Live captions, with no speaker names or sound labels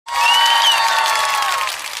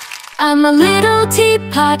I'm a little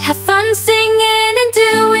teapot, have fun singing and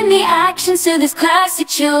doing the actions to this classic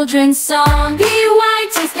children's song. Be white,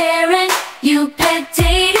 transparent, you pet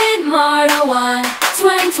dated Marta 1,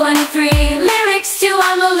 2023. Lyrics to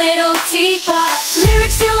I'm a little teapot.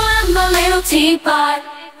 Lyrics to I'm a little teapot.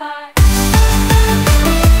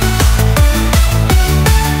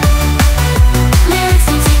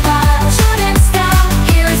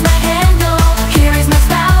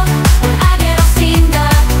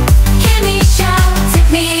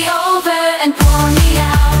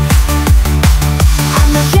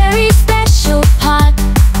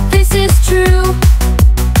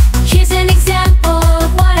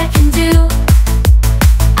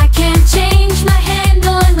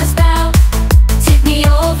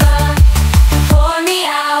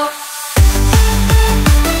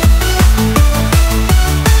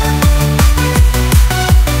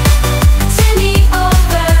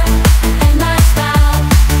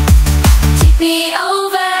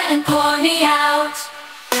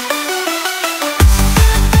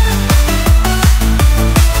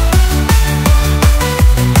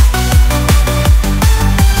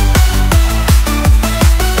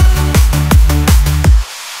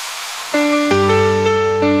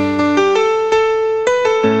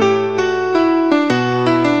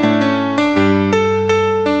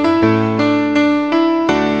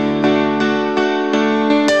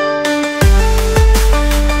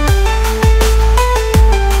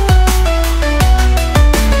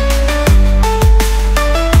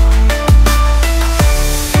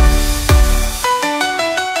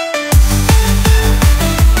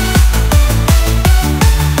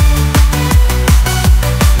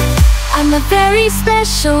 I'm a very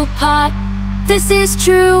special pot, this is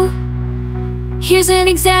true. Here's an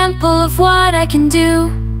example of what I can do.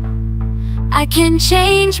 I can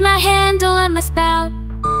change my handle and my spout.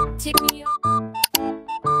 Take me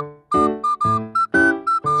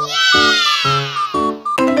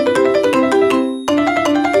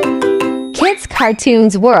Kids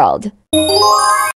Cartoons World.